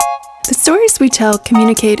stories we tell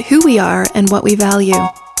communicate who we are and what we value.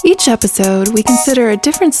 Each episode, we consider a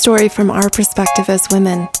different story from our perspective as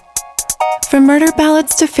women. From murder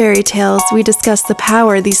ballads to fairy tales, we discuss the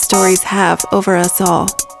power these stories have over us all.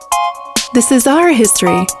 This is our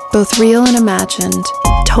history, both real and imagined,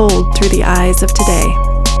 told through the eyes of today.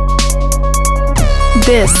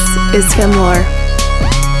 This is Femlore.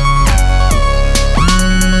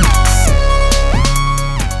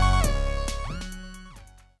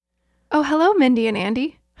 Oh, hello, Mindy and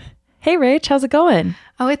Andy. Hey, Rach, how's it going?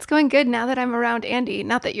 Oh, it's going good now that I'm around Andy.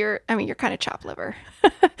 Not that you're kind of chop liver.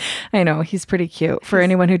 I know, he's pretty cute. For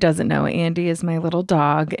anyone who doesn't know, Andy is my little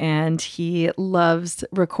dog, and he loves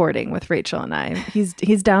recording with Rachel and I.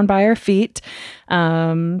 He's down by our feet,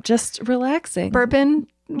 just relaxing. Burping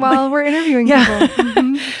while we're interviewing people.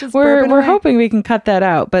 Mm-hmm. We're hoping we can cut that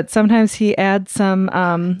out, but sometimes he adds some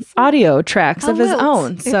audio tracks of his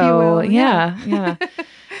own. So, yeah.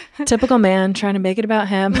 Typical man trying to make it about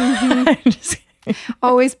him. Mm-hmm.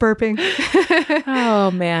 Always burping.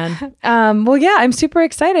 Oh, man. Well, yeah, I'm super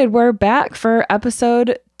excited. We're back for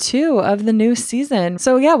episode 2 of the new season.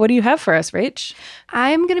 So, yeah, what do you have for us, Rach?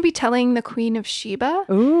 I'm going to be telling the Queen of Sheba.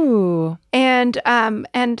 Ooh. And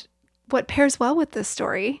what pairs well with this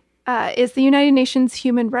story is the United Nations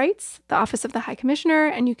Human Rights, the Office of the High Commissioner,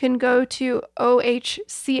 and you can go to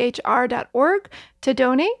ohchr.org to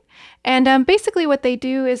donate. And basically what they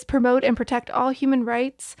do is promote and protect all human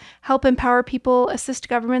rights, help empower people, assist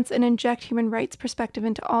governments, and inject human rights perspective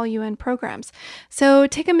into all UN programs. So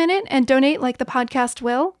take a minute and donate like the podcast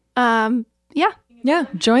will. Yeah,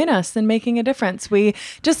 join us in making a difference. We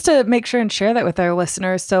just to make sure and share that with our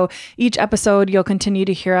listeners. So each episode, you'll continue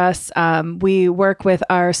to hear us. We work with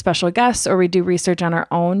our special guests, or we do research on our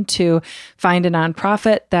own to find a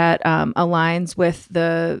nonprofit that aligns with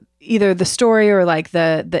either the story or like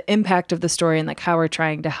the impact of the story and like how we're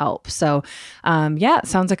trying to help. So it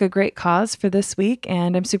sounds like a great cause for this week,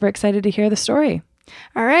 and I'm super excited to hear the story.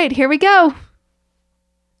 All right, here we go.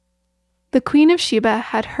 The Queen of Sheba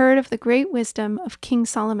had heard of the great wisdom of King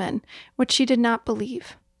Solomon, which she did not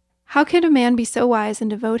believe. How could a man be so wise and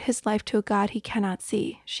devote his life to a God he cannot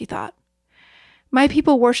see, she thought. My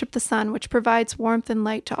people worship the sun, which provides warmth and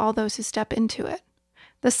light to all those who step into it.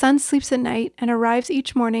 The sun sleeps at night and arrives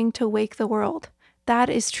each morning to wake the world. That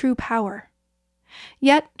is true power.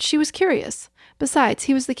 Yet she was curious. Besides,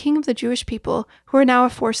 he was the king of the Jewish people, who are now a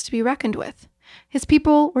force to be reckoned with. His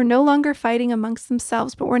people were no longer fighting amongst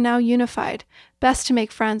themselves, but were now unified. Best to make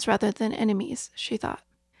friends rather than enemies, she thought.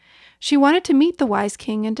 She wanted to meet the wise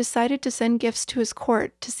king and decided to send gifts to his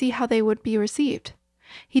court to see how they would be received.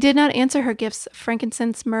 He did not answer her gifts of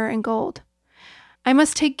frankincense, myrrh, and gold. I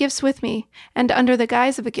must take gifts with me, and under the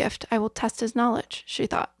guise of a gift, I will test his knowledge, she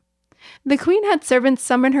thought. The queen had servants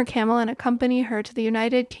summon her camel and accompany her to the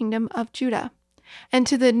United Kingdom of Judah, and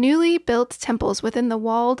to the newly built temples within the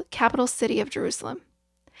walled capital city of Jerusalem.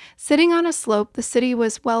 Sitting on a slope, the city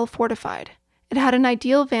was well fortified. It had an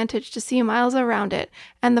ideal vantage to see miles around it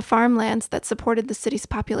and the farmlands that supported the city's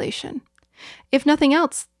population. If nothing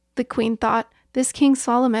else, the queen thought, this King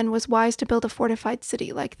Solomon was wise to build a fortified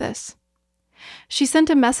city like this. She sent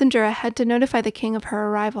a messenger ahead to notify the king of her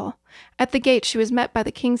arrival. At the gate, she was met by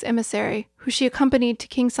the king's emissary, who she accompanied to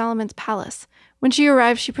King Solomon's palace. When she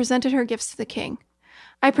arrived, she presented her gifts to the king.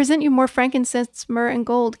 I present you more frankincense, myrrh, and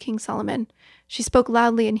gold, King Solomon. She spoke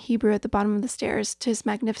loudly in Hebrew at the bottom of the stairs to his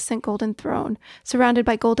magnificent golden throne, surrounded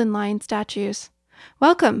by golden lion statues.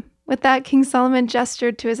 Welcome. With that, King Solomon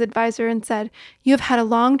gestured to his advisor and said, You have had a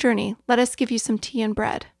long journey. Let us give you some tea and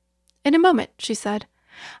bread. In a moment, she said.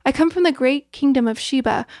 I come from the great kingdom of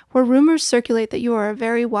Sheba, where rumors circulate that you are a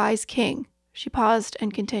very wise king. She paused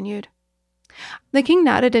and continued. The king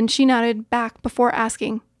nodded, and she nodded back before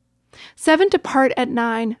asking, 7 depart at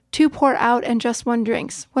 9, 2 pour out, and just 1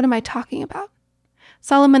 drinks. What am I talking about?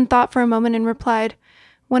 Solomon thought for a moment and replied,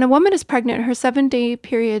 When a woman is pregnant, her 7-day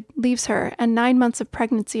period leaves her, and 9 months of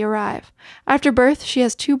pregnancy arrive. After birth, she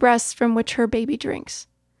has 2 breasts from which her baby drinks.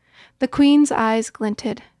 The queen's eyes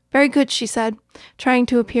glinted. Very good, she said, trying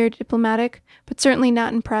to appear diplomatic, but certainly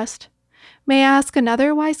not impressed. May I ask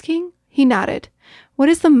another, wise king? He nodded. What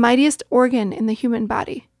is the mightiest organ in the human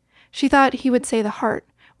body? She thought he would say the heart,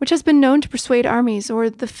 which has been known to persuade armies, or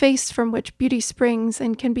the face from which beauty springs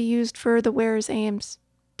and can be used for the wearer's aims.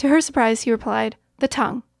 To her surprise, he replied, the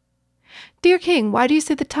tongue. Dear king, why do you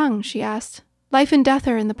say the tongue? She asked. Life and death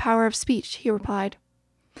are in the power of speech, he replied.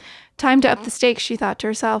 Time to up the stakes, she thought to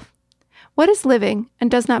herself. What is living and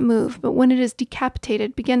does not move, but when it is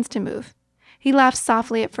decapitated begins to move? He laughed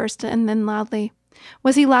softly at first and then loudly.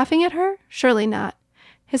 Was he laughing at her? Surely not.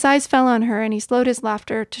 His eyes fell on her, and he slowed his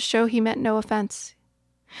laughter to show he meant no offense.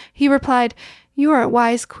 He replied, "You are a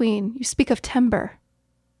wise queen. You speak of timber."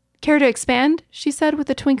 "Care to expand?" she said with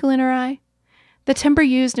a twinkle in her eye. "The timber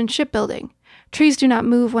used in shipbuilding. Trees do not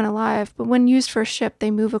move when alive, but when used for a ship,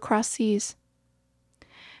 they move across seas."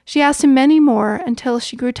 She asked him many more until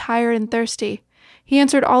she grew tired and thirsty. He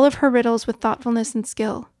answered all of her riddles with thoughtfulness and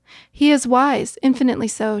skill. He is wise, infinitely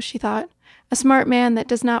so, she thought. A smart man that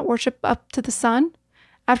does not worship up to the sun?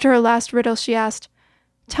 After her last riddle, she asked,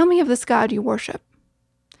 "Tell me of this God you worship."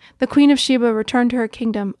 The Queen of Sheba returned to her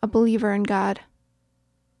kingdom, a believer in God.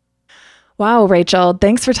 Wow, Rachel,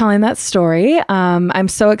 thanks for telling that story. I'm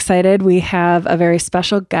so excited. We have a very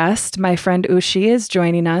special guest. My friend Ushi is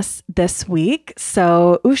joining us this week.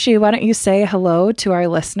 So Ushi, why don't you say hello to our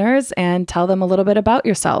listeners and tell them a little bit about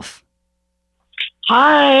yourself?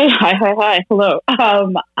 Hi. Hello.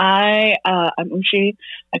 I'm Ushi.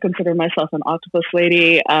 I consider myself an octopus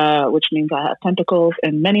lady, which means I have tentacles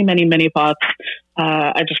in many, many, many pots.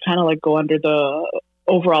 I just kind of like go under the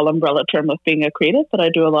overall umbrella term of being a creative, but I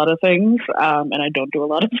do a lot of things, and I don't do a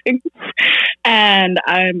lot of things. And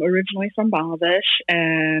I'm originally from Bangladesh,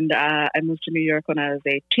 and I moved to New York when I was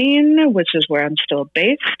 18, which is where I'm still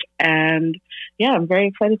based. And yeah, I'm very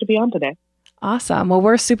excited to be on today. Awesome. Well,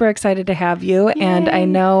 we're super excited to have you. Yay. And I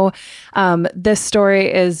know this story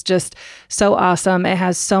is just so awesome. It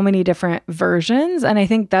has so many different versions. And I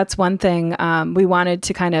think that's one thing we wanted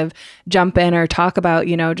to kind of jump in or talk about,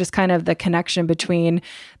 just kind of the connection between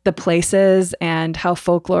the places and how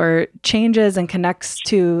folklore changes and connects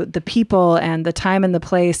to the people and the time and the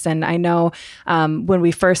place. And I know when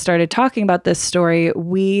we first started talking about this story,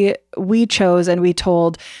 we chose and we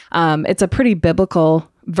told it's a pretty biblical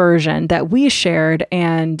version that we shared.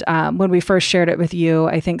 And when we first shared it with you,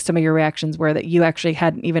 I think some of your reactions were that you actually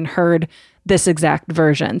hadn't even heard this exact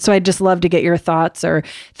version. So I'd just love to get your thoughts or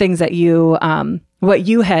things that you, what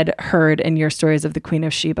you had heard in your stories of the Queen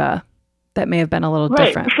of Sheba that may have been a little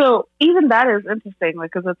different. So even that is interesting,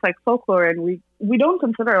 because it's like folklore, and we don't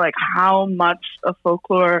consider like how much of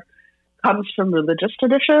folklore comes from religious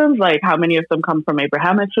traditions, like how many of them come from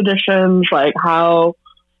Abrahamic traditions, like how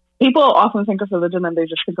people often think of religion and they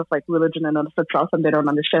just think of like religion in and of itself, and they don't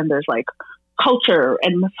understand there's like culture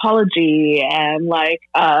and mythology and like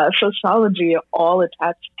sociology all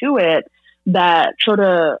attached to it that sort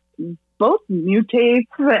of both mutates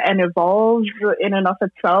and evolves in and of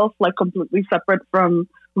itself, like completely separate from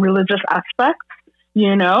religious aspects,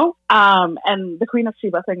 and the Queen of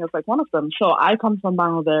Sheba thing is like one of them. So I come from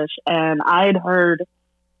Bangladesh, and I'd heard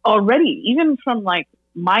already, even from like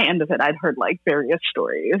my end of it, I'd heard like various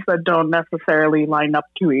stories that don't necessarily line up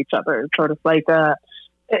to each other. It's sort of like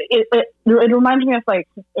it reminds me of like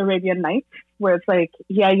Arabian Nights, where it's like,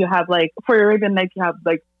 you have like, for Arabian Nights, you have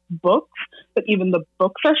like books, but even the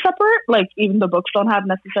books are separate. Like even the books don't have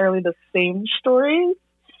necessarily the same stories,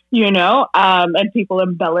 and people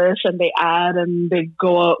embellish and they add and they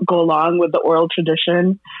go along with the oral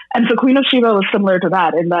tradition. And so Queen of Sheba was similar to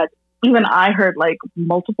that, in that even I heard like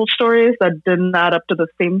multiple stories that didn't add up to the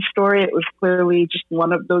same story. It was clearly just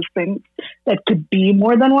one of those things that could be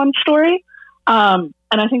more than one story. And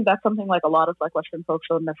I think that's something like a lot of like Western folks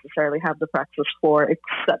don't necessarily have the praxis for,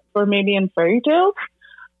 except for maybe in fairy tales.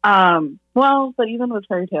 But even with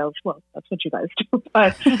fairy tales, that's what you guys do.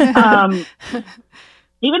 But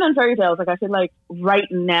even in fairy tales, like I feel like right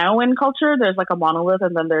now in culture, there's like a monolith,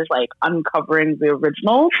 and then there's like uncovering the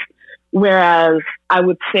originals. Whereas I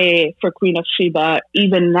would say for Queen of Sheba,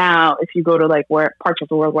 even now, if you go to like where parts of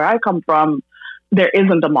the world where I come from, there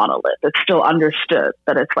isn't a monolith. It's still understood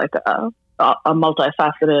that it's like a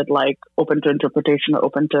multifaceted, like open to interpretation,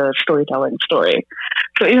 open to storytelling story.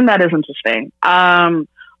 So even that is interesting.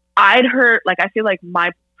 I'd heard, like, I feel like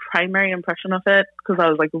my primary impression of it, because I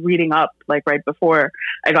was like reading up like right before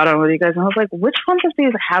I got on with you guys, and I was like, which ones of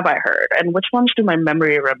these have I heard and which ones do my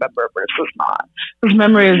memory remember versus not? Because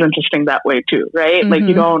memory is interesting that way too, right? Like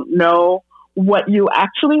you don't know what you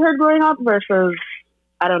actually heard growing up versus,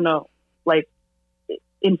 I don't know, like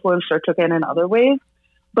influenced or took in other ways.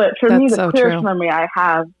 But for me, the clearest memory I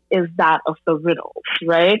have is that of the riddles,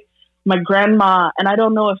 right? My grandma, and I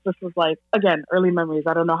don't know if this is like, again, early memories.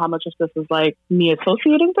 I don't know how much of this is like me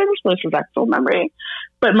associating things versus actual memory.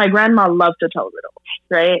 But my grandma loved to tell riddles,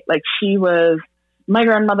 right? Like my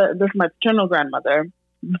grandmother, this is my paternal grandmother,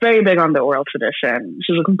 very big on the oral tradition.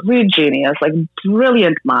 She was a complete genius, like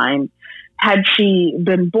brilliant mind. Had she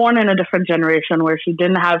been born in a different generation where she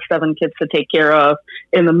didn't have 7 kids to take care of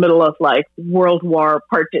in the middle of like World War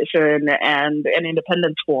partition and an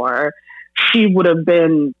independence war, she would have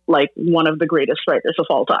been like one of the greatest writers of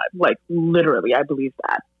all time. Like literally, I believe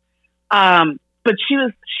that. but she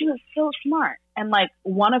was so smart. And like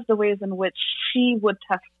one of the ways in which she would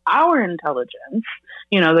test our intelligence,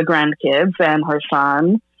 the grandkids and her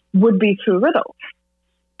son, would be through riddles.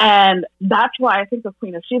 And that's why I think of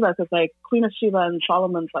Queen of Sheba, because like Queen of Sheba and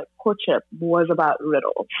Solomon's like courtship was about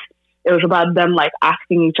riddles. It was about them like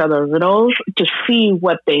asking each other riddles to see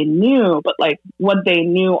what they knew, but like what they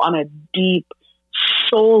knew on a deep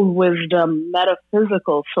soul wisdom,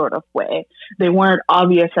 metaphysical sort of way. They weren't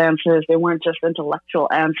obvious answers. They weren't just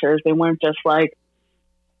intellectual answers. They weren't just like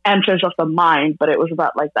answers of the mind, but it was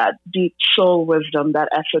about like that deep soul wisdom, that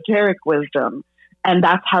esoteric wisdom. And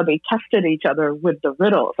that's how they tested each other with the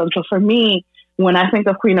riddles. And so for me, when I think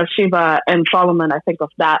of Queen of Sheba and Solomon, I think of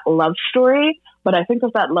that love story, but I think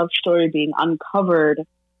of that love story being uncovered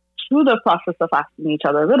through the process of asking each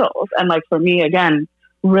other riddles. And like for me, again,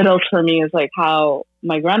 riddles for me is like how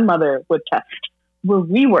my grandmother would test where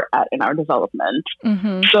we were at in our development.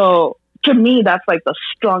 Mm-hmm. So to me, that's like the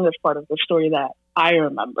strongest part of the story that I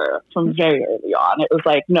remember from very early on. It was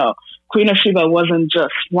like, no, Queen of Sheba wasn't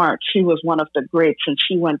just smart. She was one of the greats, and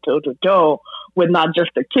she went toe to toe with not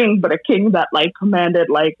just a king, but a king that like commanded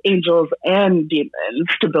like angels and demons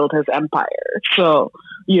to build his empire. So,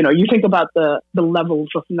 you think about the levels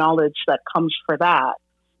of knowledge that comes for that.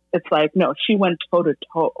 It's like, no, she went toe to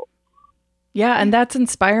toe. Yeah. And that's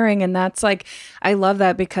inspiring. And that's like, I love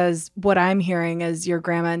that, because what I'm hearing is your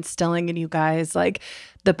grandma instilling in you guys like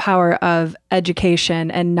the power of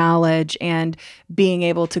education and knowledge and being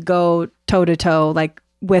able to go toe to toe, like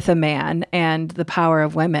with a man, and the power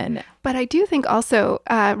of women. But I do think also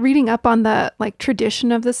reading up on the like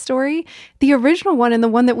tradition of the story, the original one and the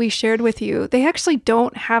one that we shared with you, they actually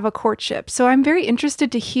don't have a courtship. So I'm very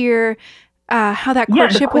interested to hear how that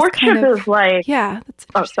courtship was kind of... is like... Yeah.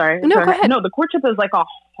 Oh, sorry. No, go ahead. No, the courtship is like a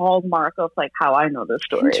hallmark of like how I know this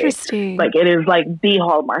story. Interesting. Like it is like the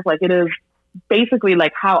hallmark. Like it is basically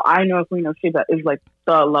like how I know Queen of Sheba is like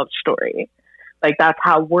the love story. Like that's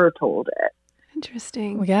how we're told it.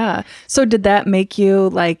 Interesting. Yeah. So did that make you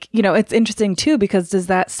like, it's interesting too, because does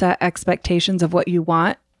that set expectations of what you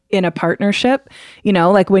want in a partnership?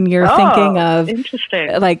 Like when you're thinking of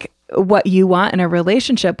like what you want in a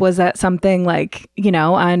relationship, was that something like,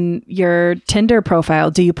 on your Tinder profile,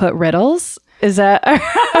 do you put riddles? Is that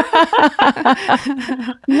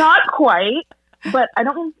not quite, but I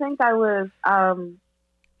don't think I was,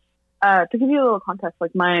 to give you a little context,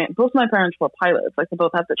 like both my parents were pilots, like they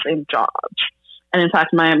both had the same jobs. And in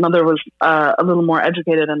fact, my mother was a little more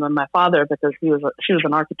educated than my father, because she was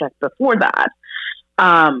an architect before that.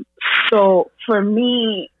 So for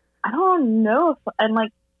me, I don't know if, and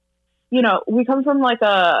like, we come from like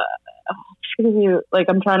I'm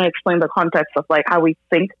trying to explain the context of like how we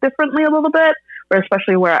think differently a little bit, or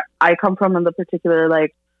especially where I come from in the particular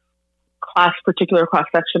like particular cross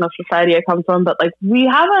section of society I come from. But like we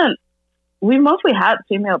mostly had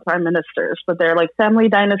female prime ministers, but they're like family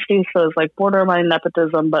dynasties, so it's like borderline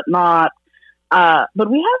nepotism, but not. But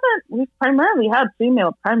we've primarily had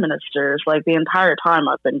female prime ministers like the entire time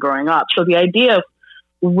I've been growing up. So the idea of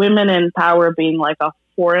women in power being like a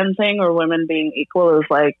foreign thing, or women being equal, is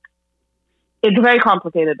like, it's very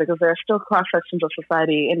complicated, because there are still cross sections of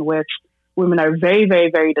society in which women are very,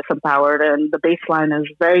 very, very disempowered, and the baseline is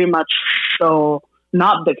very much so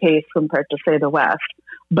not the case compared to, say, the West.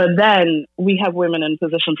 But then we have women in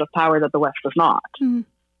positions of power that the West does not. Mm.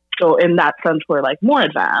 So in that sense, we're like more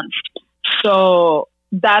advanced. So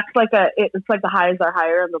that's like it's like the highs are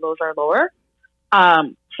higher and the lows are lower.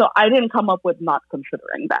 So I didn't come up with not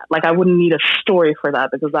considering that. Like I wouldn't need a story for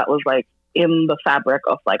that, because that was like in the fabric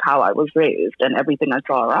of like how I was raised and everything I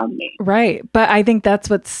saw around me. Right. But I think that's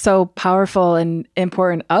what's so powerful and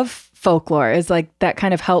important of folklore, is like that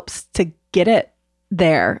kind of helps to get it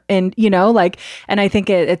there. And, and I think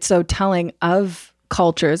it's so telling of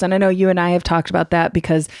cultures. And I know you and I have talked about that,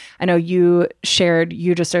 because I know you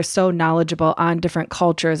just are so knowledgeable on different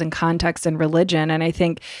cultures and contexts and religion. And I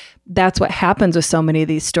think that's what happens with so many of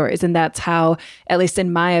these stories. And that's how, at least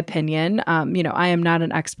in my opinion, I am not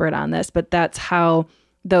an expert on this, but that's how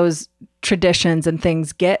those traditions and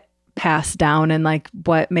things get passed down, and like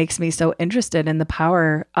what makes me so interested in the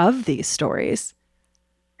power of these stories.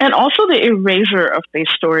 And also the erasure of these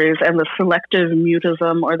stories and the selective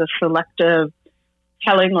mutism, or the selective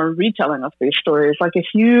telling or retelling of these stories. Like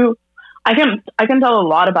I can tell a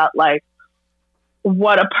lot about like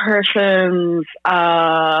what a person's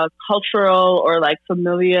cultural or like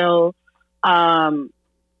familial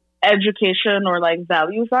education or like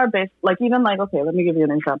values are based, like even like, okay, let me give you an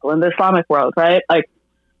example. In the Islamic world, right? Like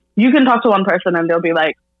you can talk to one person and they'll be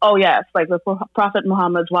like, oh yes, like the Prophet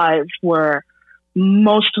Muhammad's wives were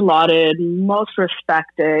most lauded, most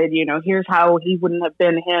respected. You know, here's how he wouldn't have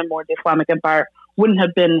been him, or the Islamic Empire wouldn't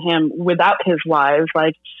have been him without his wives.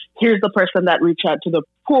 Like, here's the person that reached out to the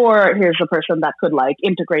poor. Here's the person that could like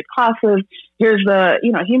integrate classes. Here's the,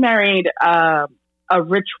 you know, he married a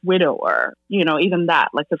rich widower. You know, even that,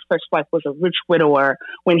 like his first wife was a rich widower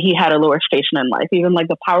when he had a lower station in life. Even like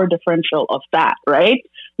the power differential of that, right?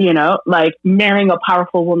 You know, like marrying a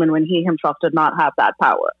powerful woman when he himself did not have that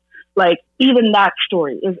power. Like, even that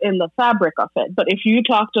story is in the fabric of it. But if you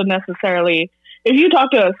talk to a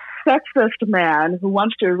sexist man who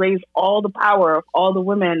wants to erase all the power of all the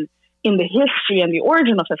women in the history and the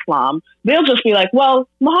origin of Islam, they'll just be like, well,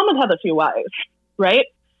 Muhammad had a few wives, right?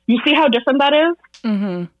 You see how different that is?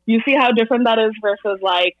 Mm-hmm. You see how different that is versus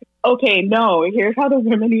like, okay, no, here's how the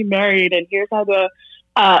women he married, and here's how the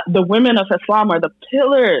women of Islam are the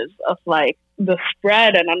pillars of like the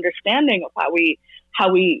spread and understanding of how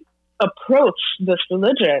we approach this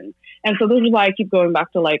religion. And so this is why I keep going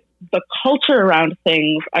back to like the culture around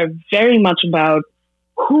things are very much about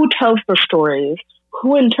who tells the stories,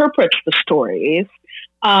 who interprets the stories,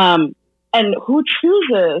 and who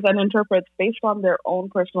chooses and interprets based on their own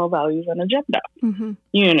personal values and agenda. Mm-hmm.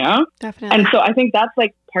 You know? Definitely. And so I think that's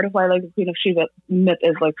like part of why like the Queen of Sheba myth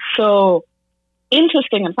is like so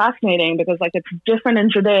interesting and fascinating, because like it's different in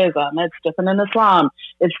Judaism, it's different in Islam,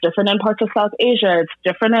 it's different in parts of South Asia, it's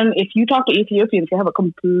different in, if you talk to Ethiopians, they have a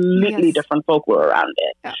completely different folklore around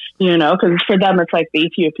it. Yeah. You know, because for them it's like the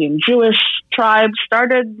Ethiopian Jewish tribe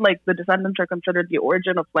started, like the descendants are considered the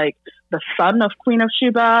origin of like the son of Queen of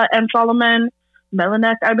Sheba and Solomon,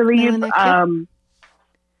 Melech, I believe.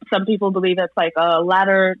 Some people believe it's like a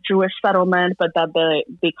latter Jewish settlement, but that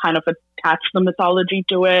they kind of attach the mythology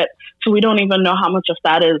to it. So we don't even know how much of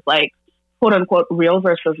that is like, quote unquote, real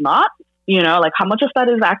versus not. You know, like how much of that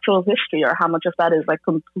is actual history, or how much of that is like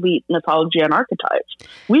complete mythology and archetypes.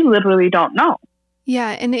 We literally don't know.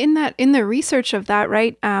 Yeah, and in the research of that,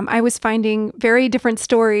 right, I was finding very different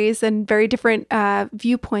stories and very different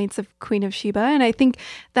viewpoints of Queen of Sheba, and I think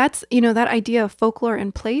that's, you know, that idea of folklore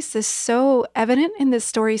in place is so evident in this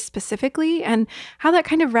story specifically, and how that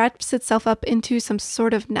kind of wraps itself up into some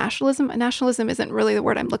sort of nationalism. Nationalism isn't really the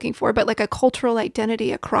word I'm looking for, but like a cultural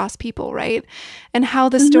identity across people, right? And how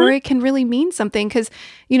the story can really mean something, because,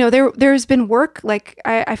 you know, there's been work, like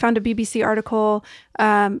I found a BBC article.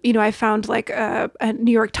 You know, I found like a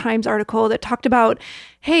New York Times article that talked about,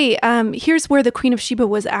 hey, here's where the Queen of Sheba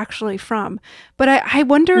was actually from. But I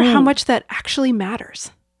wonder how much that actually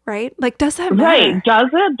matters, right? Like, does that matter? Right. Does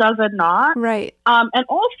it? Does it not? Right. And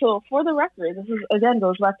also, for the record, this is, again,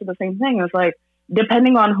 goes back to the same thing. It's like,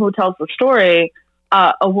 depending on who tells the story,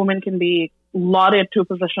 a woman can be lauded to a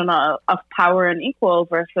position of power and equal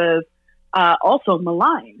versus also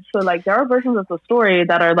maligned. So, like, there are versions of the story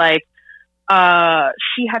that are like,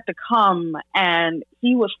 she had to come and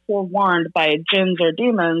he was forewarned by jinns or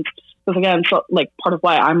demons. Because again, so like part of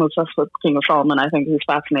why I'm obsessed with King of Solomon, I think he's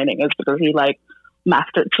fascinating, is because he like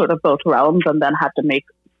mastered sort of both realms and then had to make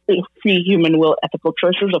free human will ethical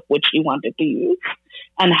choices of which he wanted to use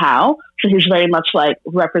and how. So he's very much like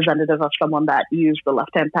representative of someone that used the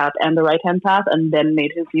left-hand path and the right-hand path and then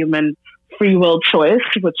made his human free will choice,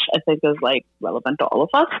 which I think is like relevant to all of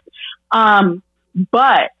us.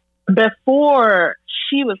 But before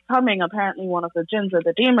she was coming, apparently one of the jinns or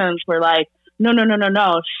the demons were like, no,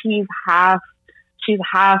 she's half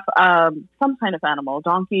some kind of animal,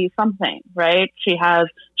 donkey, something, right? She's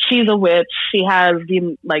a witch. She's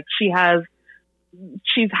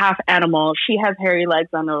half animal. She has hairy legs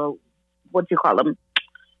on what do you call them?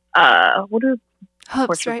 What do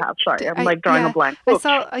hooves, right? have? Sorry, I'm like drawing a blank. Hooves.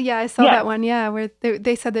 I saw that one. Yeah, where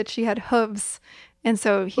they said that she had hooves, and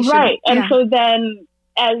so he should, right. And so then,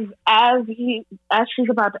 as she's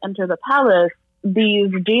about to enter the palace,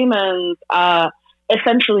 these demons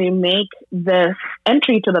essentially make this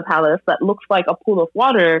entry to the palace that looks like a pool of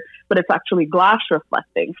water, but it's actually glass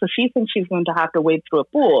reflecting. So she thinks she's going to have to wade through a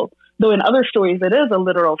pool. Though in other stories, it is a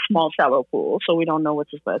literal small shallow pool, so we don't know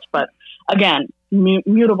which is which. But again,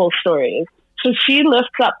 mutable stories. So she lifts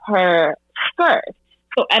up her skirt.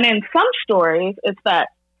 So, and in some stories, it's that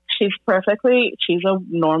she's a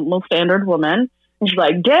normal standard woman. And she's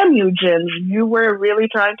like, damn you, jinns, you were really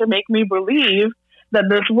trying to make me believe that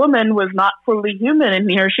this woman was not fully human, and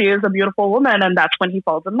here she is, a beautiful woman, and that's when he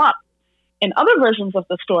falls in love. In other versions of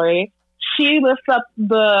the story, she lifts up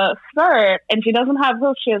the skirt, and she doesn't have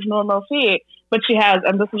hooves, she has normal feet, but she has,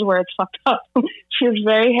 and this is where it's fucked up, she has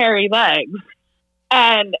very hairy legs.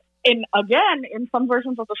 And in some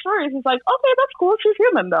versions of the stories, he's like, okay, that's cool, she's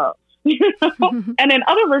human though. You know? And in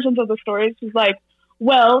other versions of the stories, he's like,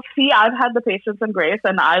 well, see, I've had the patience and grace,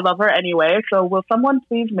 and I love her anyway. So will someone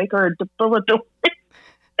please make her a depilatory so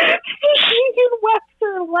she can wax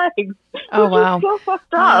her legs? Oh, which wow. is so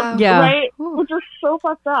fucked up, Wow. Yeah. right? Ooh. Which is so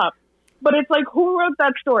fucked up. But it's like, who wrote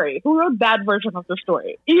that story? Who wrote that version of the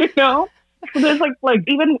story? You know? So there's like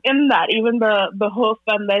even in that, even the hoof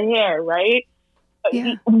and the hair, right?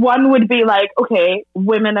 Yeah. One would be like, okay,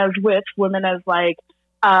 women as witch, women as like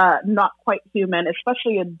not quite human,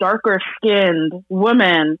 especially a darker skinned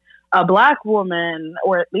woman, a black woman,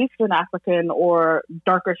 or at least an African or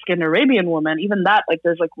darker skinned Arabian woman. Even that, like,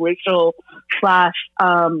 there's like racial slash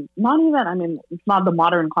not even, I mean, it's not the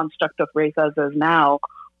modern construct of race as is now,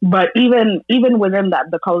 but even within that,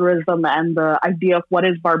 the colorism and the idea of what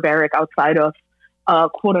is barbaric outside of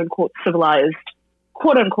quote unquote civilized,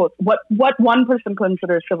 quote unquote, what one person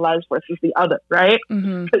considers civilized versus the other, right?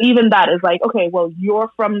 Mm-hmm. So even that is like, okay, well, you're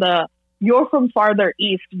from farther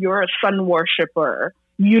east, you're a sun worshiper,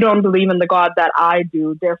 you don't believe in the God that I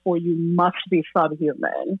do, therefore you must be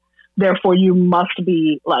subhuman, therefore you must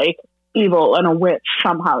be like evil and a witch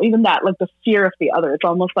somehow. Even that, like the fear of the other, it's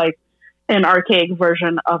almost like an archaic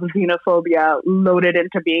version of xenophobia loaded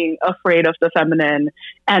into being afraid of the feminine.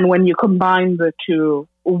 And when you combine the two,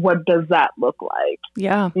 what does that look like?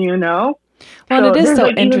 Yeah. You know? Well, So and it is there's, so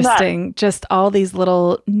like, even that. interesting, just all these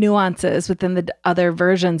little nuances within the other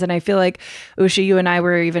versions. And I feel like, Usha, you and I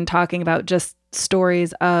were even talking about just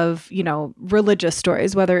stories of, you know, religious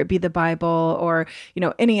stories, whether it be the Bible or, you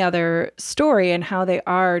know, any other story, and how they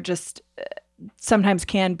are just sometimes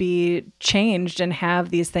can be changed and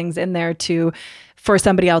have these things in there for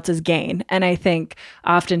somebody else's gain. And I think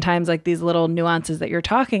oftentimes, like, these little nuances that you're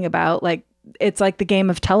talking about, like, it's like the game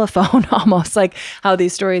of telephone, almost like how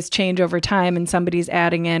these stories change over time and somebody's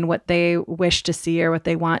adding in what they wish to see or what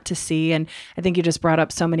they want to see. And I think you just brought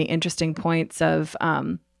up so many interesting points of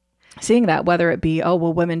seeing that, whether it be, oh,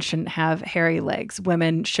 well, women shouldn't have hairy legs,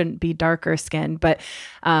 women shouldn't be darker skinned, but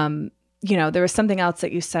you know, there was something else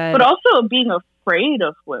that you said. But also being afraid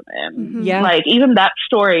of women. Mhm. Yeah. Like, even that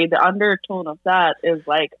story, the undertone of that is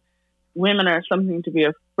like, women are something to be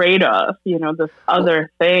afraid of, you know, this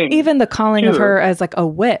other thing. Even the calling of too. her as like a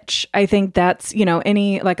witch, I think that's, you know,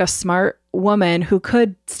 any like a smart woman who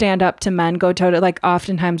could stand up to men, go toe to, like,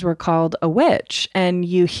 oftentimes we're called a witch, and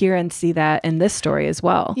you hear and see that in this story as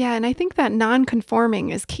well. Yeah, and I think that non-conforming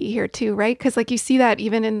is key here too, right? Because like you see that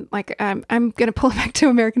even in like I'm gonna pull it back to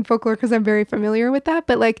American folklore because I'm very familiar with that.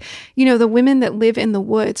 But like, you know, the women that live in the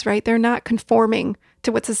woods, right? They're not conforming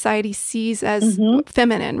to what society sees as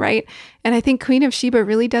feminine, right? And I think Queen of Sheba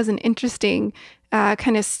really does an interesting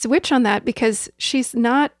kind of switch on that, because she's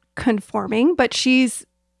not conforming, but she's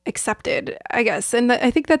accepted, I guess. And I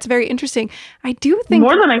think that's very interesting. I do think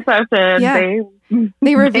more than accepted. Yeah.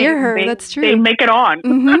 They revere her. That's true. They make it on.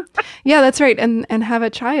 Mhm. Yeah, that's right. And have a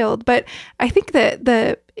child. But I think that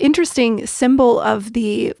the interesting symbol of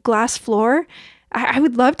the glass floor, I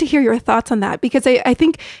would love to hear your thoughts on that, because I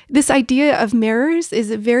think this idea of mirrors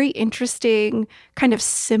is a very interesting kind of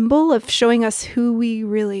symbol of showing us who we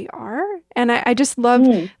really are. And I just love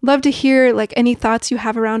to hear like any thoughts you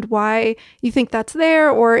have around why you think that's there,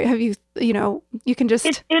 or have you know, you can just...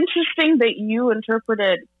 It's interesting that you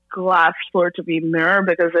interpreted glass floor to be mirror,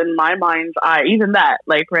 because in my mind's eye, even that,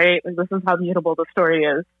 like, right, like, this is how mutable the story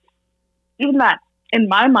is. Even that, in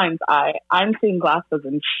my mind's eye, I'm seeing glass as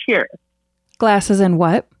in sheer. Glasses and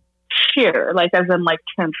what? Sheer, like as in like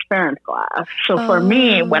transparent glass. So for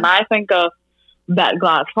me, when I think of that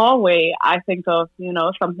glass hallway, I think of, you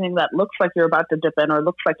know, something that looks like you're about to dip in, or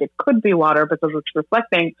looks like it could be water because it's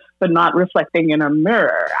reflecting, but not reflecting in a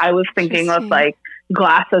mirror. I was thinking of like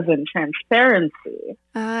glass as in transparency,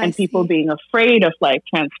 and people being afraid of like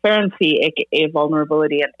transparency, aka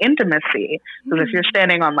vulnerability and intimacy. Because if you're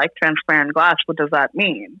standing on like transparent glass, what does that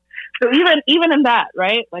mean? So even in that,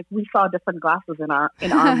 right? Like, we saw different glasses in our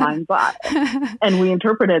mind's eye, and we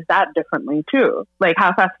interpreted that differently too. Like,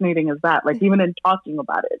 how fascinating is that? Like, even in talking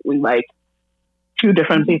about it, we like two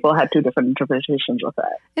different people had two different interpretations of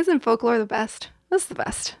it. Isn't folklore the best? That's the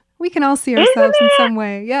best. We can all see ourselves in some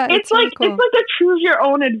way. Yeah, it's really like cool. it's like a choose your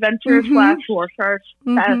own adventure / warfare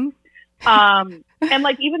test. And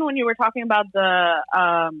like, even when you were talking about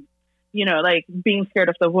the you know, like being scared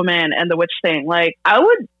of the woman and the witch thing, like I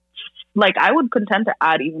would contend to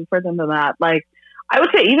add even further than that. Like, I would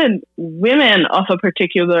say even women of a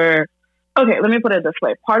particular, okay, let me put it this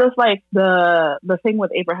way. Part of like the thing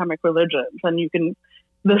with Abrahamic religions, and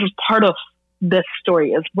this is part of this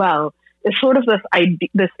story as well, is sort of this idea,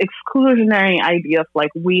 this exclusionary idea of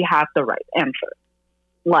like, we have the right answer.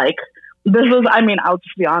 Like, this is, I mean, I'll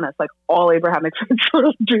just be honest, like all Abrahamic faiths sort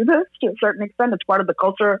of do this to a certain extent. It's part of the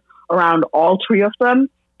culture around all three of them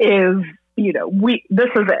is, this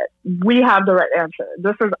is it. We have the right answer.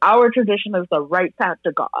 This is our tradition is the right path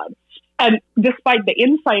to God. And despite the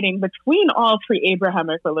infighting between all three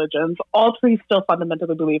Abrahamic religions, all three still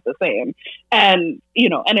fundamentally believe the same. And,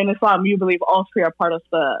 and in Islam, you believe all three are part of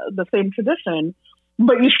the same tradition,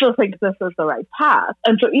 but you still think this is the right path.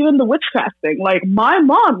 And so even the witchcraft thing, like my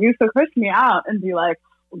mom used to curse me out and be like,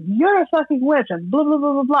 you're a fucking witch and blah, blah,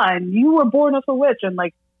 blah, blah, blah. And you were born as a witch and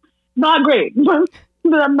like, not great.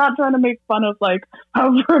 I'm not trying to make fun of like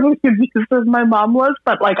how verbally abusive my mom was,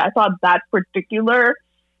 but like I thought that particular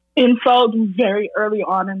insult very early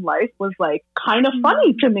on in life was like kind of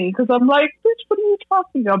funny to me because I'm like, bitch, what are you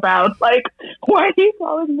talking about? Like, why are you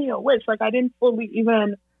calling me a witch? Like, I didn't fully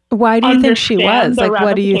even. Why do you think she was? Like,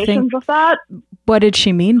 what do you think? Of that. What did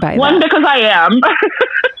she mean by that? One, because I am,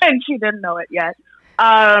 and she didn't know it yet.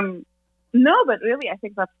 No, but really, I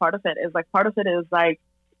think that's part of it. Part of it is like,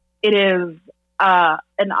 it is an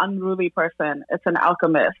unruly person. It's an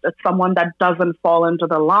alchemist. It's someone that doesn't fall into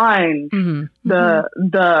the lines,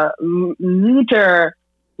 the meter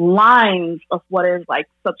lines of what is like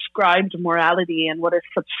subscribed morality and what is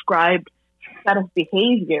subscribed set of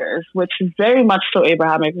behaviors, which very much so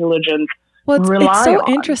Abrahamic religions rely it's so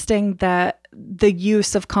on. Interesting that the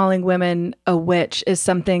use of calling women a witch is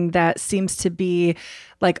something that seems to be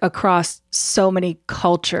like across so many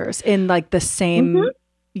cultures in like the same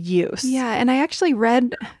use. Yeah, and I actually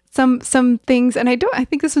read some things, and I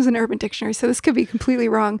think this was an Urban Dictionary, so this could be completely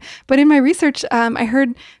wrong. But in my research, I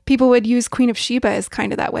heard people would use Queen of Sheba as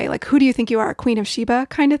kind of that way, like, who do you think you are, Queen of Sheba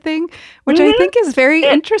kind of thing, which I think is very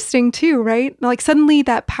interesting too, right? Like suddenly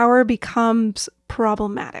that power becomes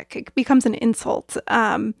problematic. It becomes an insult.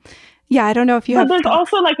 Yeah, I don't know if you have. But there's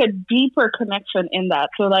also like a deeper connection in that.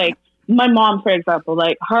 So like my mom, for example,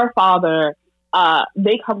 like her father,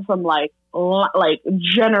 they come from like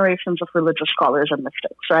generations of religious scholars and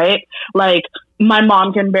mystics, right? Like my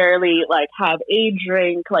mom can barely like have a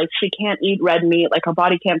drink, like she can't eat red meat, like her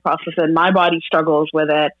body can't process it, my body struggles with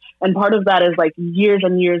it. And part of that is like years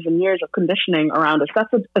and years and years of conditioning around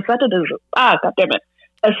asceticism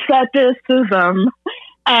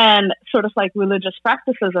and sort of like religious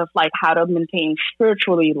practices of like how to maintain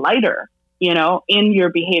spiritually lighter, in your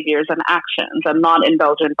behaviors and actions, and not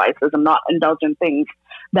indulge in vices and not indulge in things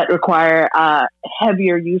that require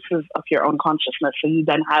heavier uses of your own consciousness. So you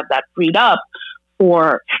then have that freed up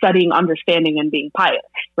for studying, understanding, and being pious,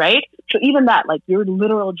 right? So even that, like your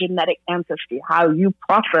literal genetic ancestry, how you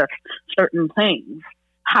process certain things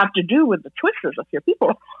have to do with the choices of your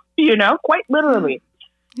people, quite literally.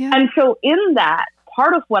 Yeah. And so in that,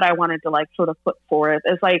 part of what I wanted to like sort of put forth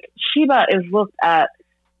is like Shiva is looked at,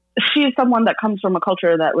 she's someone that comes from a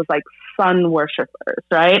culture that was like sun worshippers,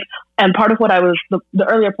 right? And part of what the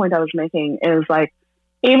earlier point I was making is like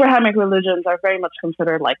Abrahamic religions are very much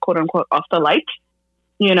considered like quote unquote of the light,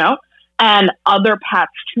 and other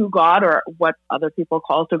paths to God, or what other people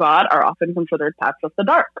call to God, are often considered paths of the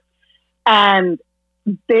dark. And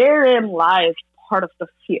therein lies part of the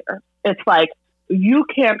fear. It's like, you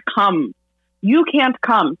can't come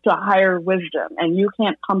to higher wisdom, and you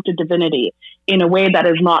can't come to divinity in a way that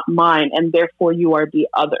is not mine, and therefore you are the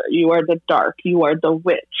other, you are the dark, you are the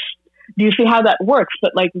witch. Do you see how that works?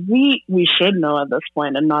 But like we should know at this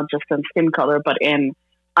point, and not just in skin color, but in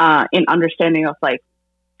understanding of like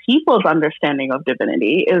people's understanding of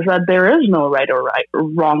divinity, is that there is no right or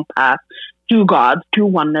wrong path to God, to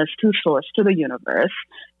oneness, to source, to the universe,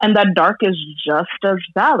 and that dark is just as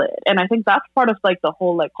valid. And I think that's part of like the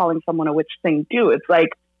whole like calling someone a witch thing too. It's like,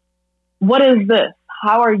 what is this?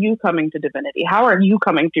 How are you coming to divinity? How are you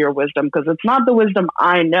coming to your wisdom? Because it's not the wisdom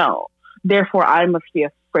I know, therefore I must be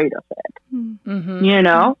afraid of it.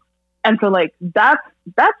 Mm-hmm. And so like that's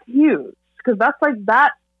huge, because that's like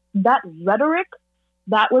that rhetoric,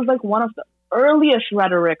 that was like one of the earliest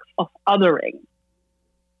rhetorics of othering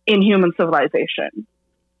in human civilization.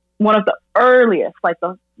 One of the earliest,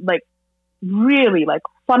 really like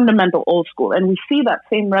fundamental old school. And we see that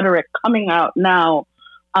same rhetoric coming out now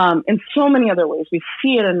in so many other ways. We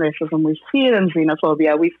see it in racism, we see it in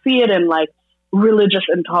xenophobia, we see it in like religious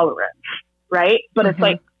intolerance, right? But it's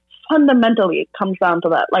like fundamentally it comes down to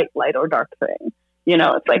that like light or dark thing.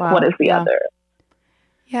 It's like, what is the other?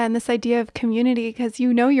 Yeah, and this idea of community, because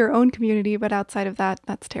your own community, but outside of that,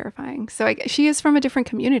 that's terrifying. So she is from a different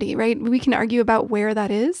community, right? We can argue about where that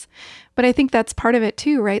is, but I think that's part of it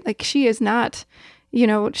too, right? Like she is not,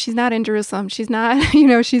 she's not in Jerusalem. She's not,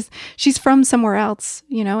 she's from somewhere else,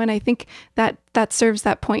 and I think that serves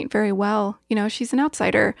that point very well. She's an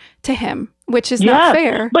outsider to him, which is not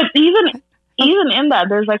fair. But even in that,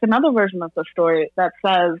 there's like another version of the story that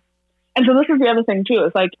says, and so this is the other thing too,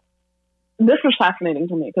 it's like, this is fascinating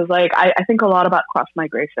to me because, like, I think a lot about cross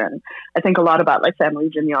migration. I think a lot about like family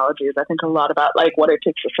genealogies. I think a lot about like what it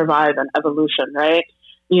takes to survive and evolution, right?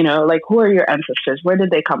 You know, like, who are your ancestors? Where did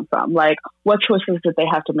they come from? Like, what choices did they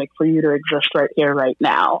have to make for you to exist right here, right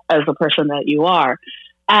now, as the person that you are?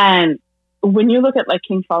 And when you look at like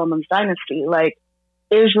King Solomon's dynasty, like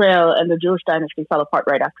Israel and the Jewish dynasty fell apart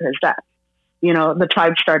right after his death. You know, the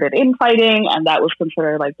tribes started infighting, and that was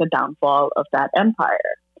considered like the downfall of that empire.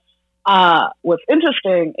 What's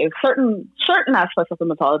interesting is certain aspects of the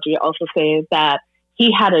mythology also say that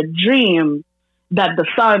he had a dream that the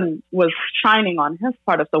sun was shining on his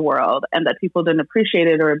part of the world and that people didn't appreciate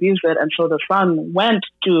it or abuse it. And so the sun went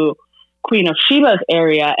to Queen of Sheba's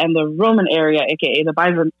area and the Roman area, aka the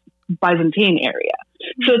Byzantine area.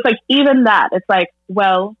 So it's like, even that, it's like,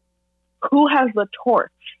 well, who has the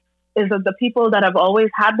torch? Is it the people that have always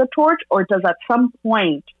had the torch, or does at some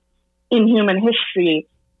point in human history,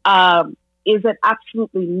 is it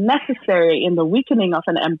absolutely necessary in the weakening of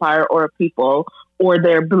an empire or a people or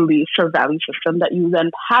their beliefs or value system that you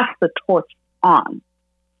then pass the torch on?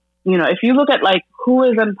 You know, if you look at like who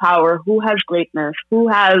is in power, who has greatness, who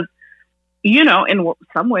has, you know, in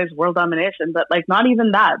some ways world domination, but like not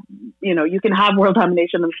even that, you know, you can have world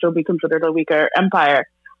domination and still be considered a weaker empire.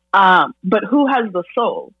 But who has the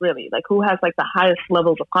soul, really? Like, who has like the highest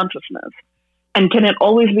levels of consciousness? And can it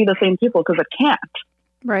always be the same people? Because it can't.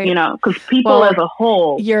 Right. You know, because people as a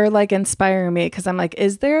whole. You're like inspiring me, because I'm like,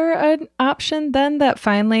 is there an option then that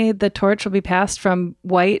finally the torch will be passed from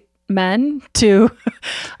white men to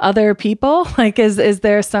other people? Like, is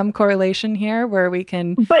there some correlation here where we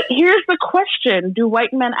can? But here's the question. Do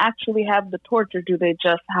white men actually have the torch, or do they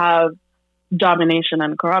just have domination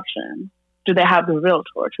and corruption? Do they have the real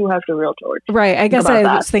torch? Who has the real torch? Right. I guess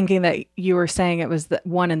I was thinking that you were saying it was the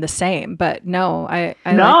one and the same, but no, I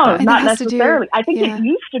no, like not necessarily. I think it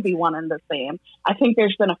used to be one and the same. I think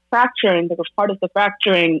there's been a fracturing, because part of the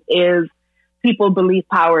fracturing is people believe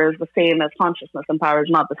power is the same as consciousness, and power is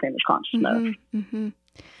not the same as consciousness. Mm-hmm, mm-hmm.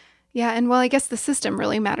 Yeah, and well, I guess the system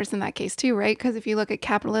really matters in that case too, right? Because if you look at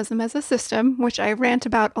capitalism as a system, which I rant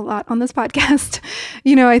about a lot on this podcast,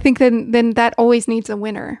 you know, I think then that always needs a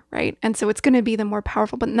winner, right? And so it's going to be the more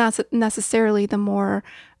powerful, but not necessarily the more,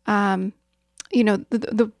 you know,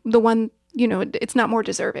 the one, you know, it's not more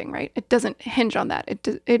deserving, right? It doesn't hinge on that.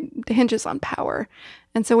 It hinges on power.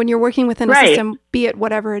 And so when you're working within a system, be it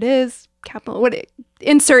whatever it is,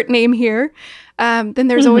 insert name here, then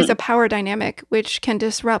there's always a power dynamic which can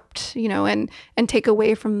disrupt, you know, and take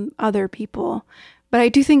away from other people. But I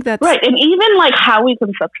do think that's right. And even like how we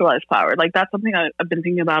conceptualize power, like that's something I've been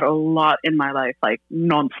thinking about a lot in my life, like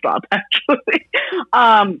nonstop, actually.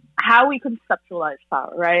 How we conceptualize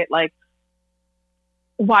power, right? Like,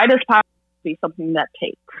 why does power be something that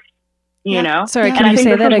takes? You know? Sorry, can you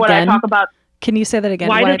say that again? What I talk about. Can you say that again?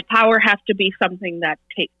 Why does power have to be something that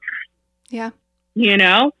takes? Yeah. You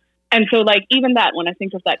know? And so like even that, when I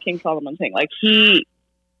think of that King Solomon thing, like he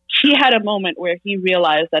had a moment where he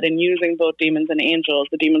realized that in using both demons and angels,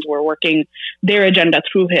 the demons were working their agenda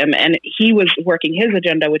through him, and he was working his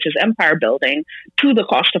agenda, which is empire building, to the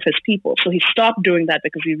cost of his people. So he stopped doing that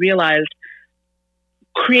because he realized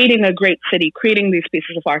creating a great city, creating these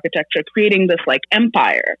pieces of architecture, creating this like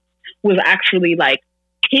empire was actually like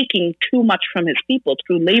taking too much from his people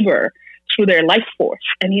through labor, through their life force.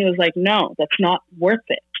 And he was like, no, that's not worth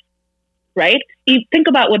it. Right? You think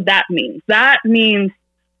about what that means. That means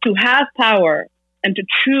to have power and to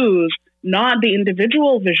choose not the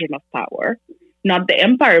individual vision of power, not the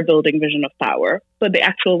empire building vision of power, but the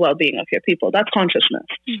actual well-being of your people. That's consciousness.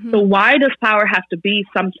 Mm-hmm. So why does power have to be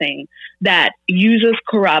something that uses,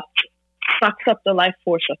 corrupts, sucks up the life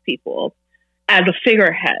force of people as a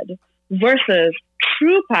figurehead versus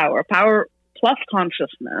true power, power plus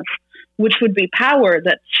consciousness, which would be power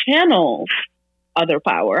that channels other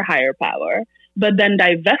power, higher power, but then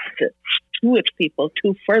divests it to its people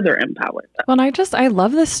to further empower them. Well, and I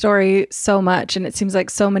love this story so much. And it seems like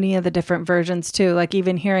so many of the different versions too, like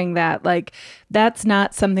even hearing that, like that's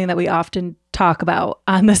not something that we often talk about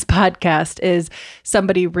on this podcast, is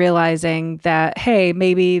somebody realizing that, hey,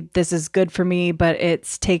 maybe this is good for me, but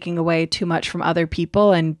it's taking away too much from other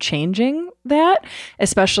people and changing that,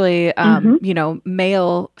 especially, you know,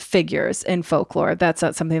 male figures in folklore. That's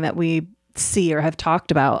not something that we see or have talked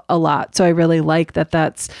about a lot. So I really like that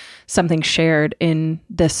that's something shared in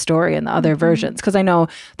this story and the other versions, because I know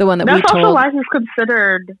the one that we told. That's also why he's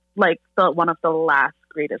considered like one of the last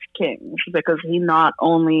greatest kings, because he not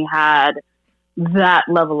only had that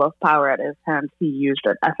level of power at his hands, he used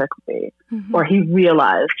it ethically, or he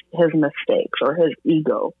realized his mistakes or his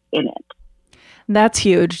ego in it. That's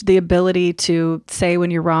huge. The ability to say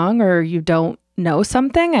when you're wrong or you don't know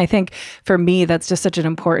something. I think for me, that's just such an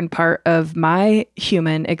important part of my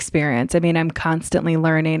human experience. I mean, I'm constantly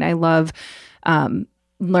learning. I love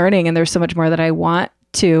learning, and there's so much more that I want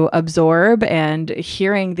to absorb, and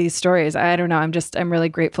hearing these stories. I don't know. I'm really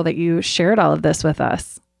grateful that you shared all of this with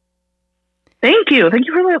us. Thank you. Thank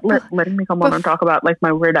you for letting me come on and talk about like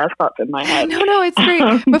my weird ass thoughts in my head. No, it's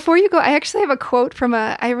great. Before you go, I actually have a quote from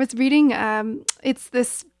I was reading, it's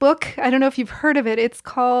this book. I don't know if you've heard of it. It's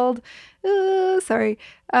called, the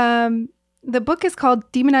book is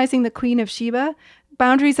called Demonizing the Queen of Sheba: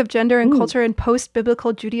 Boundaries of Gender and Culture in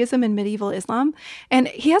Post-Biblical Judaism and Medieval Islam. And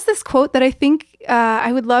he has this quote that I think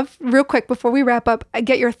I would love, real quick, before we wrap up,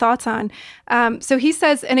 get your thoughts on. So he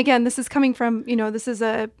says, and again, this is coming from, this is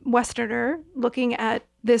a Westerner looking at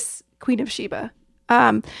this Queen of Sheba.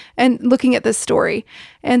 And looking at this story.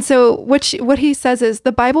 And so what he says is,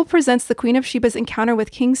 the Bible presents the Queen of Sheba's encounter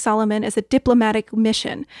with King Solomon as a diplomatic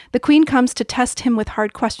mission. The queen comes to test him with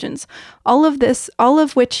hard questions. All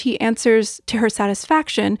of which he answers to her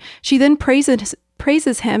satisfaction. She then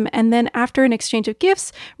praises him, and then after an exchange of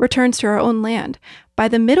gifts, returns to her own land. By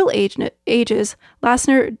the Middle Ages,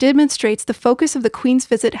 Lassner demonstrates the focus of the Queen's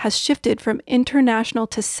visit has shifted from international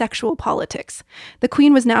to sexual politics. The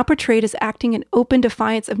Queen was now portrayed as acting in open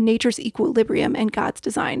defiance of nature's equilibrium and God's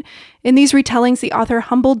design. In these retellings, the author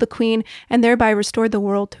humbled the Queen and thereby restored the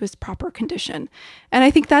world to its proper condition. And I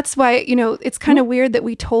think that's why, it's kind of weird that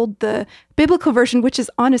we told the biblical version, which is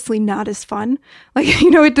honestly not as fun. Like,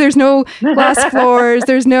 there's no glass floors,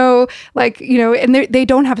 there's no, and they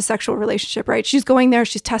don't have a sexual relationship, right? She's going there,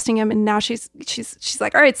 she's testing him, and now she's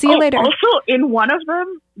like, all right, see you later. Also, in one of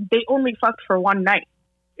them, they only fucked for one night.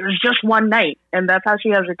 It was just one night, and that's how she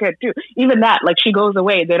has her kid too. Even that, like, she goes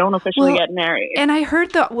away. They don't officially get married. And I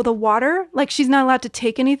heard the water, like, she's not allowed to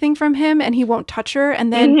take anything from him, and he won't touch her.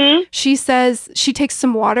 And then she says she takes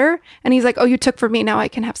some water, and he's like, "Oh, you took from me. Now I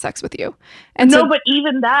can have sex with you." And no, but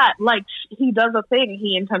even that, like, he does a thing.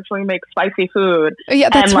 He intentionally makes spicy food. Yeah,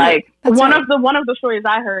 that's and right. Like one of the stories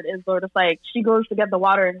I heard is sort of like she goes to get the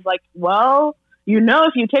water, and he's like, "Well,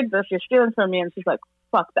 if you take this, you're stealing from me." And she's like,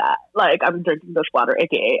 "Fuck that. Like, I'm drinking this water,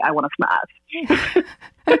 aka I want to smash."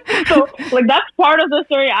 So, like, that's part of the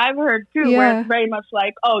story I've heard too, where it's very much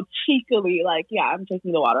like, oh, cheekily, like, yeah, I'm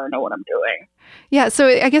taking the water, I know what I'm doing. Yeah, so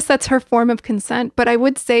I guess that's her form of consent. But I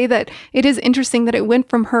would say that it is interesting that it went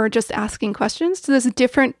from her just asking questions to this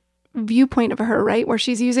different viewpoint of her, right? Where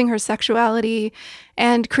she's using her sexuality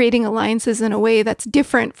and creating alliances in a way that's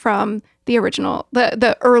different from the original,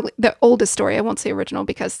 the oldest story. I won't say original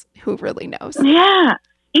because who really knows? Yeah.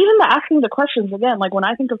 Even the asking the questions, again, like, when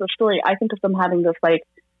I think of the story, I think of them having this, like,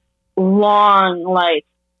 long, like,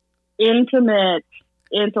 intimate,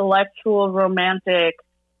 intellectual, romantic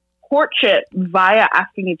courtship via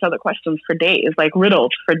asking each other questions for days, like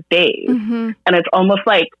riddles for days. And it's almost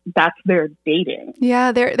like that's their dating.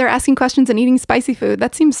 Yeah, they're asking questions and eating spicy food.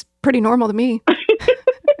 That seems pretty normal to me.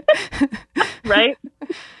 Right?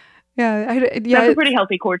 Yeah, that's a pretty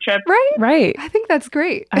healthy courtship. Right. I think that's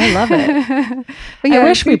great. I love it. I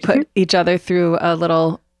wish we put each other through a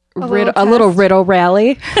little riddle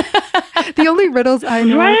rally. The only riddles I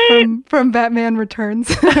know from Batman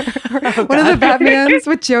Returns. One of the Batmans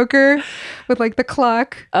with Joker, with like the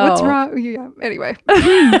clock. What's wrong? Yeah. Anyway,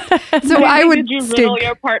 so I would. Did you riddle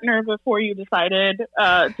your partner before you decided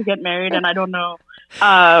to get married? And I don't know.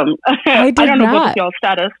 I don't know what's y'all's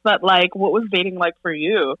status, but like, what was dating like for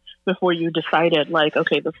you before you decided, like,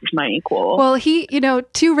 okay, this is my equal? Well, he,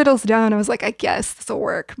 2 riddles down, I was like, I guess this will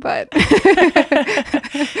work, but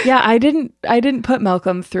yeah, I didn't put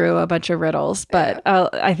Malcolm through a bunch of riddles, but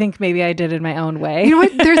I think maybe I did in my own way. You know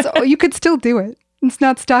what? You could still do it. It's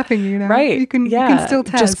not stopping you, right? You can still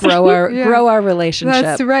test. Just grow our relationship.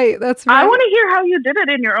 That's right. I want to hear how you did it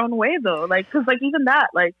in your own way, though. Like, because like even that,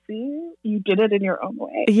 like, see, you did it in your own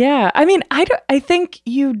way. Yeah, I mean, I think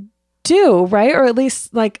you do, right? Or at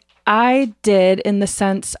least like I did, in the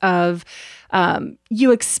sense of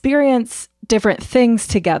you experience different things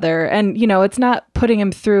together, and it's not putting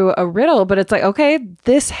him through a riddle, but it's like, okay,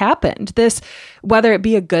 this happened, this, whether it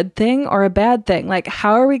be a good thing or a bad thing, like,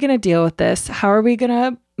 how are we going to deal with this? How are we going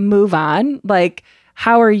to move on? Like,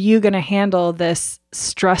 how are you going to handle this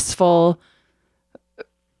stressful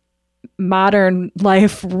modern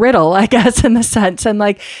life riddle, I guess, in the sense, and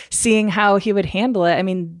like seeing how he would handle it. I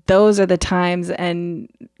mean, those are the times, and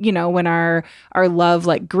when our love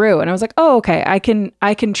like grew, and I was like, oh, okay, I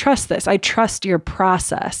can trust this. I trust your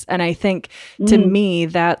process. And I think to me,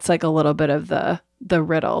 that's like a little bit of the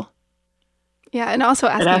riddle. Yeah, and also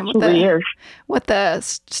asking him what the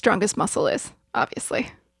strongest muscle is,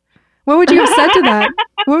 obviously. What would you have said to that?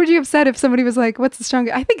 What would you have said if somebody was like, what's the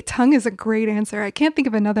strongest? I think tongue is a great answer. I can't think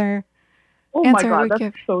of another Oh my answer I God, would that's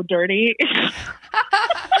give. so dirty.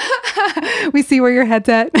 We see where your head's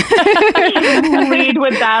at. Lead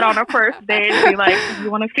with that on a first date. Be like,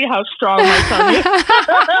 you want to see how strong my tongue is?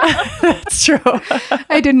 That's true.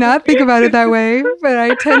 I did not think about it that way, but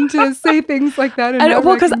I tend to say things like that. And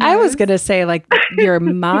Well, because I was going to say like your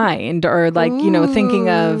mind or like, thinking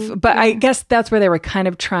of, but I guess that's where they were kind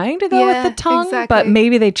of trying to go with the tongue, exactly. but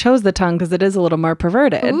maybe they chose the tongue because it is a little more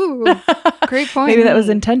perverted. Ooh, great point. Maybe that was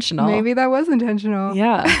intentional. Maybe that was intentional.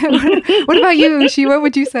 Yeah. What about you, Ushi? What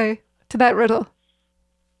would you say to that riddle?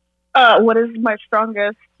 What is my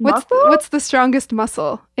strongest muscle? What's the strongest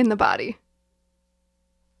muscle in the body?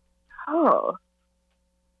 Oh.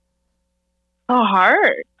 The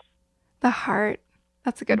heart. The heart.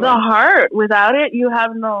 That's a good The one. heart. Without it, you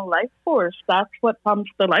have no life force. That's what pumps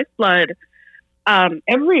the lifeblood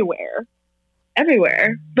everywhere.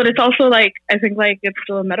 But it's also like, I think like it's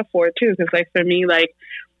still a metaphor too. Because like for me, like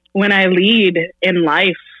when I lead in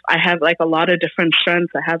life, I have like a lot of different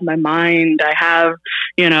strengths. I have my mind. I have,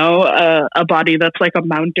 a body that's like a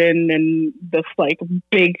mountain and this like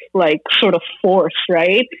big, like sort of force,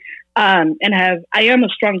 right? I am a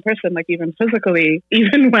strong person, like even physically,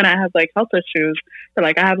 even when I have like health issues, but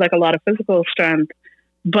like I have like a lot of physical strength.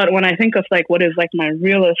 But when I think of like what is like my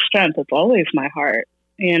realest strength, it's always my heart,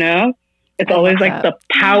 It's always like the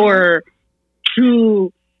power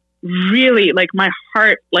to really like my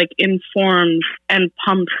heart like informs and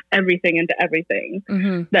pumps everything into everything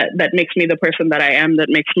that makes me the person that I am, that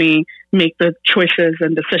makes me make the choices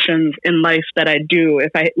and decisions in life that I do.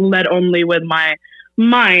 If I led only with my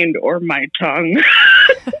mind or my tongue,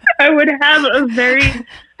 I would have a very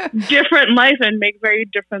different life and make very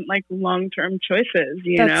different like long-term choices,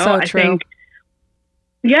 That's so true.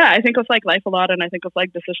 I think of like life a lot, and I think of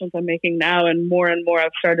like decisions I'm making now, and more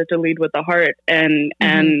I've started to lead with the heart and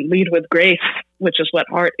lead with grace, which is what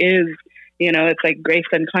heart is. It's like grace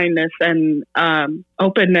and kindness and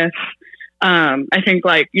openness. I think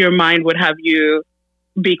like your mind would have you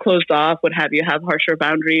be closed off, would have you have harsher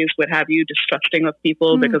boundaries, would have you distrusting of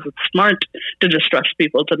people because it's smart to distrust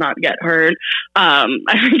people to not get hurt. I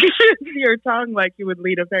think your tongue, like you would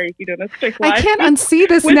lead a very hedonistic life. I can't unsee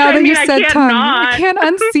this now that you said tongue. I can't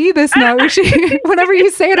unsee this now, Ushi. Whenever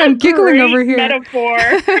you say it, I'm giggling over here. Metaphor.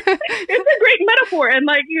 It's a great metaphor, and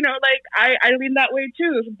like I lean that way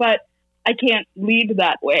too, but I can't lead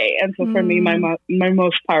that way. And so for me, my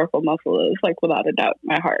most powerful muscle is like without a doubt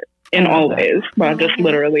my heart. In all ways, not just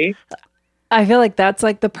literally. I feel like that's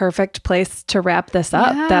like the perfect place to wrap this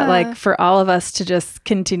up. Yeah. That like for all of us to just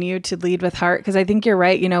continue to lead with heart. Because I think you're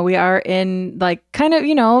right. We are in like kind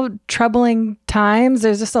of, troubling times.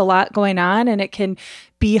 There's just a lot going on and it can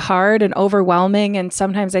be hard and overwhelming. And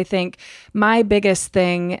sometimes I think my biggest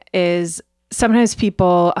thing is sometimes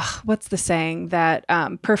people, what's the saying that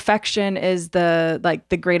perfection is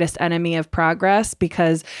the greatest enemy of progress,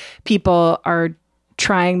 because people are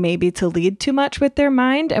trying maybe to lead too much with their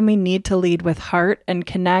mind, and we need to lead with heart and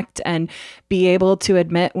connect and be able to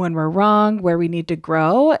admit when we're wrong, where we need to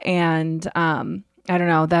grow. And I don't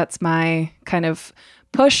know, that's my kind of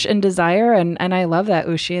push and desire. And I love that,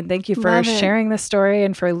 Ushi. And thank you for sharing this story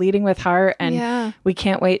and for leading with heart. And we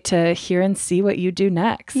can't wait to hear and see what you do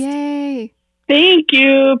next. Yay. Thank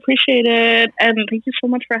you. Appreciate it. And thank you so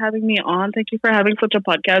much for having me on. Thank you for having such a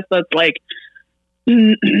podcast that's like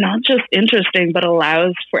not just interesting, but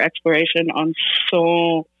allows for exploration on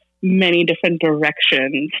so many different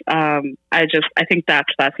directions. I think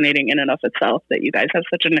that's fascinating in and of itself, that you guys have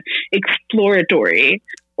such an exploratory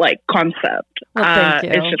like concept. Well,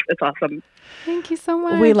 thank you. It's awesome. Thank you so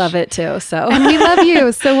much. We love it too. So and we love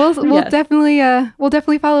you. So we'll Yes.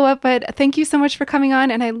 definitely follow up. But thank you so much for coming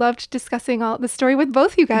on, and I loved discussing all the story with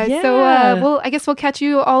both you guys. Yeah. So I guess we'll catch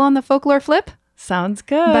you all on the folklore flip. sounds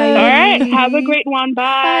good. Bye. All right. Have a great one.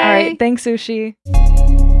 Bye. All right. Thanks, Ushi.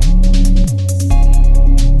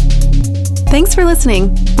 Thanks for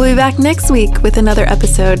listening. We'll be back next week with another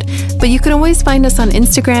episode, but you can always find us on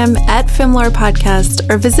Instagram at Femlore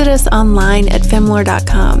Podcast or visit us online at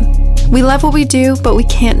femlore.com. We love what we do, but we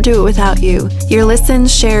can't do it without you. Your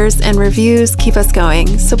listens, shares, and reviews keep us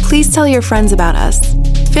going, so please tell your friends about us.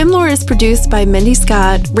 Femlore is produced by Mindy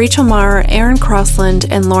Scott, Rachel Marr, Aaron Crossland,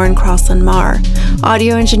 and Lauren Crossland Marr.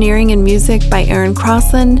 Audio engineering and music by Aaron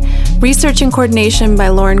Crossland. Research and coordination by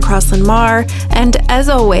Lauren Crossland Marr. And as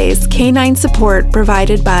always, canine support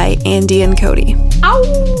provided by Andy and Cody.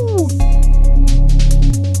 Ow!